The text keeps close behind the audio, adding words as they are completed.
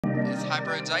It's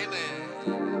Hyper Jalen,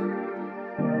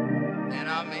 and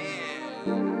I'm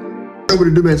in. What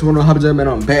it do, man? It's one of Hyper Jalen, man.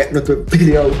 I'm back with the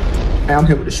video. Hey, I'm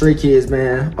here with the Stray Kids,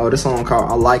 man. Oh, this song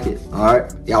called I Like It. All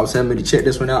right, y'all was telling me to check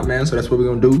this one out, man. So that's what we're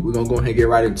gonna do. We're gonna go ahead and get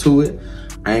right into it.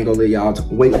 I ain't gonna let y'all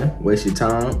waste your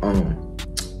time.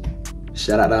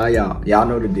 Shout out to all y'all. Y'all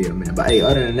know the deal, man. But hey,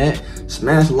 other than that,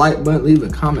 smash the like button, leave a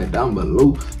comment down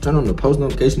below. Turn on the post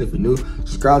notification if you're new.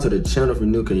 Subscribe to the channel if you're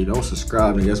new, because you don't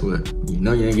subscribe, and guess what? You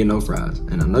know you ain't getting no fries.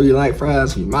 And I know you like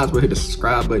fries, so you might as well hit the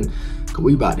subscribe button, because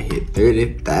we about to hit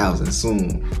 30,000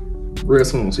 soon. Real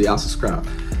soon, so y'all subscribe.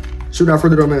 Shoot out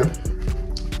further though, man.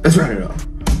 Let's run it up.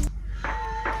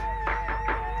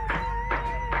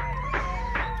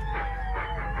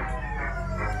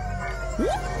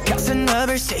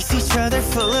 Lovers chase each other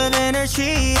full of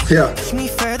energy. Yeah. Push me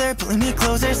further, pull me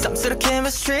closer, some sort of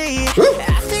chemistry. Woo.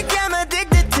 I think I'm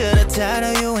addicted to the thought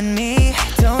of you and me.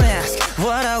 Don't ask,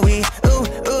 what are we? Ooh,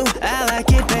 ooh, I like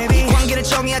it, baby.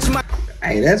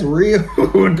 Hey, that's real.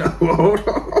 Hold on.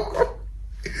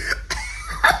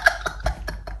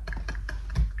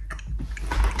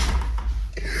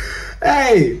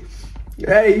 Hey,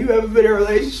 you ever been in a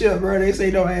relationship, bro? They say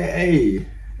no, hey,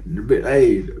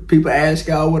 people ask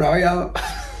y'all, what are y'all?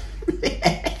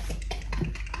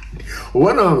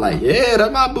 One of them like, yeah,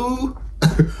 that's my boo.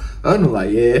 Other one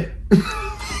like, yeah.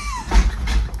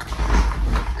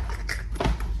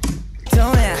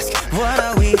 Don't ask, what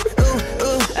are we? Ooh,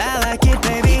 ooh, I like it,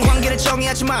 baby. 관계를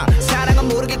정의하지 마. 사랑은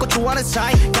모르겠고 좋아하는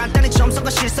사이. 간단히 점성과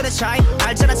실선의 차이.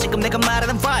 알잖아 지금 내가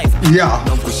말하는 vibe. Yeah.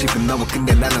 넘고 싶은 너무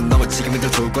근데 나는 너무 지금이 더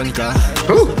좋을 거니까.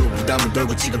 서로 부담을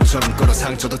덜고 지금처럼 걸어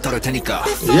상처도 덜을 테니까.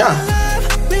 Yeah.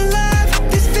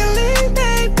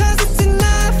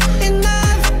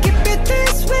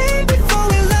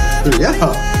 Yeah.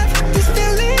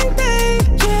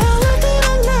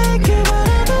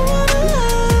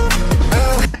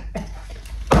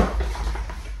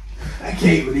 I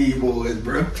can't with these boys,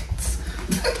 bro.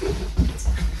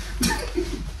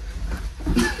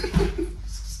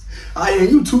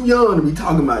 You too young to be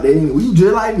talking about that. You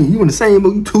just like me. You in the same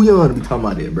boat. You too young to be talking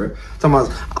about that, bro. Talking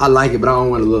about I like it, but I don't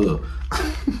want to love.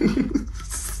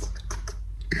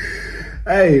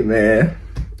 Hey, man.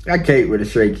 I can't with the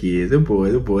Stray Kids. Them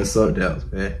boys something else,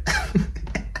 man.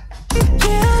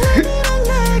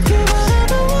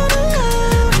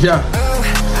 Yeah.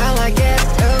 I like it.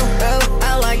 Oh,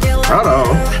 I like it. Hold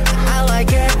on. I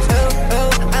like it. Oh,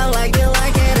 I like it.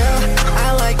 Like it.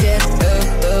 I like it.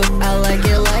 Oh, I like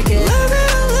it. Like it. Love it.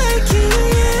 I like it.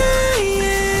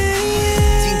 Yeah.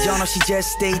 진정 없이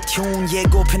just stay tuned.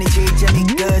 예고편이 제일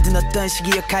재밌거든. 어떤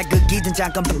시기역할 극이든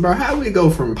잠깐. Bro, how we go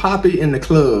from Poppy in the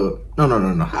club? No.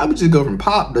 How we just go from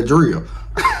Pop to Drill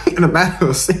in a matter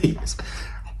of seconds?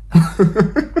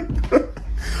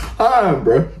 Alright,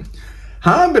 bro.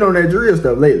 I been on that drill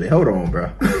stuff lately. Hold on, bro.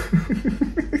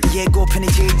 예고편이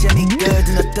제일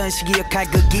재밌거든. 어떤 시기역할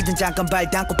극이든 잠깐 발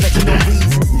담고 뺏긴 no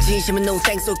reason. 진심은 no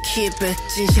thanks so keep it.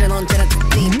 진실은 언제나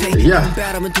deep it. Yeah.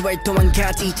 바람은 두 발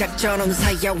도망가지 작전하는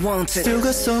사이 I want it. Still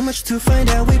got so much to find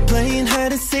out. We playing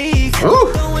hide and seek.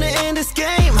 Ooh. Don't wanna end this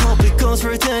game. Hope it goes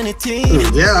for eternity.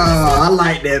 Yeah, I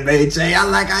like that, baby. I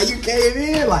like how you came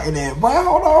in like that. Boy,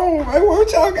 hold on, man.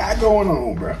 What y'all got going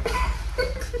on, bro?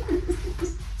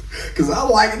 Cause I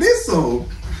like this song.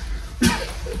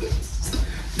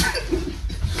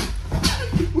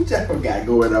 What y'all got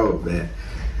going on, man?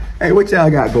 Hey, what y'all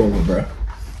got going, bro?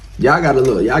 Y'all gotta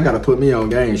look. Y'all gotta put me on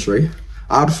game, Stray.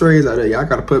 All the Strays out there, y'all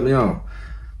gotta put me on.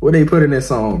 What they put in this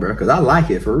song, bro? Cause I like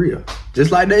it for real.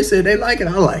 Just like they said they like it,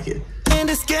 I like it. In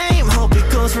this game, hope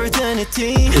it goes for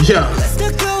eternity. Yeah. Let's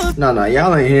not go. No,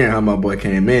 y'all ain't hearing how my boy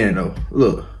came in though.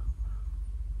 Look,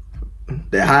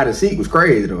 that hide and seek was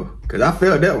crazy though, cause I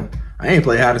felt that one. I ain't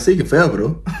played hide and seek in forever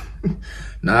though.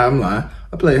 Nah, I'm lying.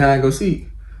 I played hide and go seek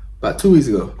about 2 weeks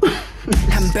ago.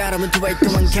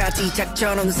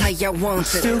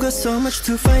 Still got so much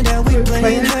to find out. We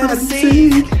playing hide and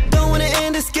seek. Don't wanna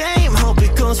end this game. Hope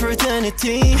it goes for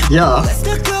eternity. Yeah. Let's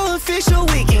not go official.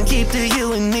 We can keep the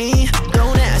you and me.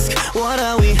 Don't ask, what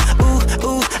are we? Ooh,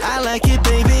 ooh, I like it,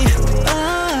 baby.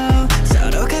 Oh,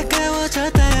 서로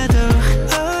가까워졌다가도.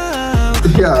 Oh,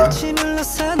 Yeah. 같이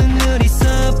눌러서는 우리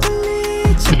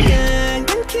섣불리 잠깐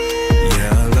끊기.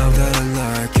 Yeah, I love that I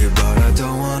like it, but I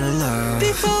don't wanna love.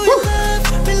 Before we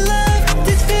love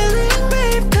this feeling,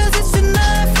 babe, 'cause it's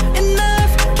enough.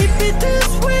 Keep it this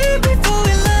way. Before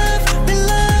we love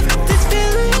this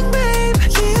feeling, babe.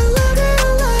 Yeah, I love it,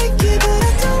 I like it, but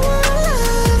I don't wanna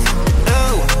love.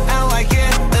 Oh, I like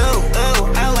it. Oh,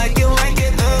 I like it, like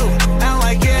it. Oh, I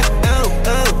like it. Oh,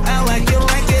 I like it,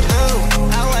 like it. Oh,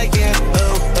 I like it.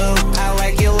 Oh, I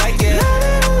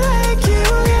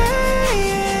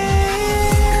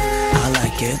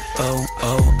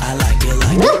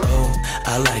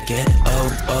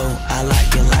I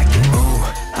like it, like it.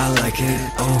 Oh, I like it.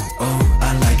 Oh, oh,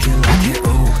 I like it, like it.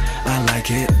 Oh, I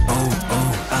like it. Oh,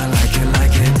 oh, I like it,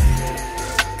 like it.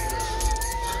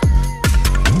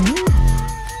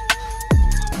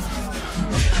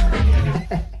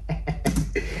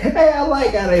 Hey, I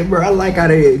like how they, bro. I like how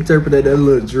they interpreted that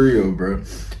little drill, bro.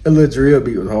 That little drill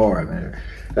beat was hard, man.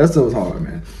 That stuff was hard,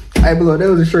 man. Hey, but look, that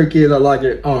was the Stray Kids. I like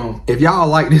it. If y'all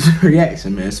like this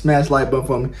reaction, man, smash the like button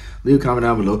for me. Leave a comment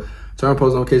down below. Turn on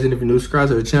post notifications if you're new. Subscribe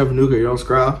to the channel if you're new. If you don't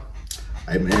subscribe.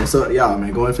 Hey, man, so y'all,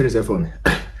 man, go and finish that for me.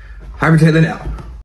 Hyper Taylor out.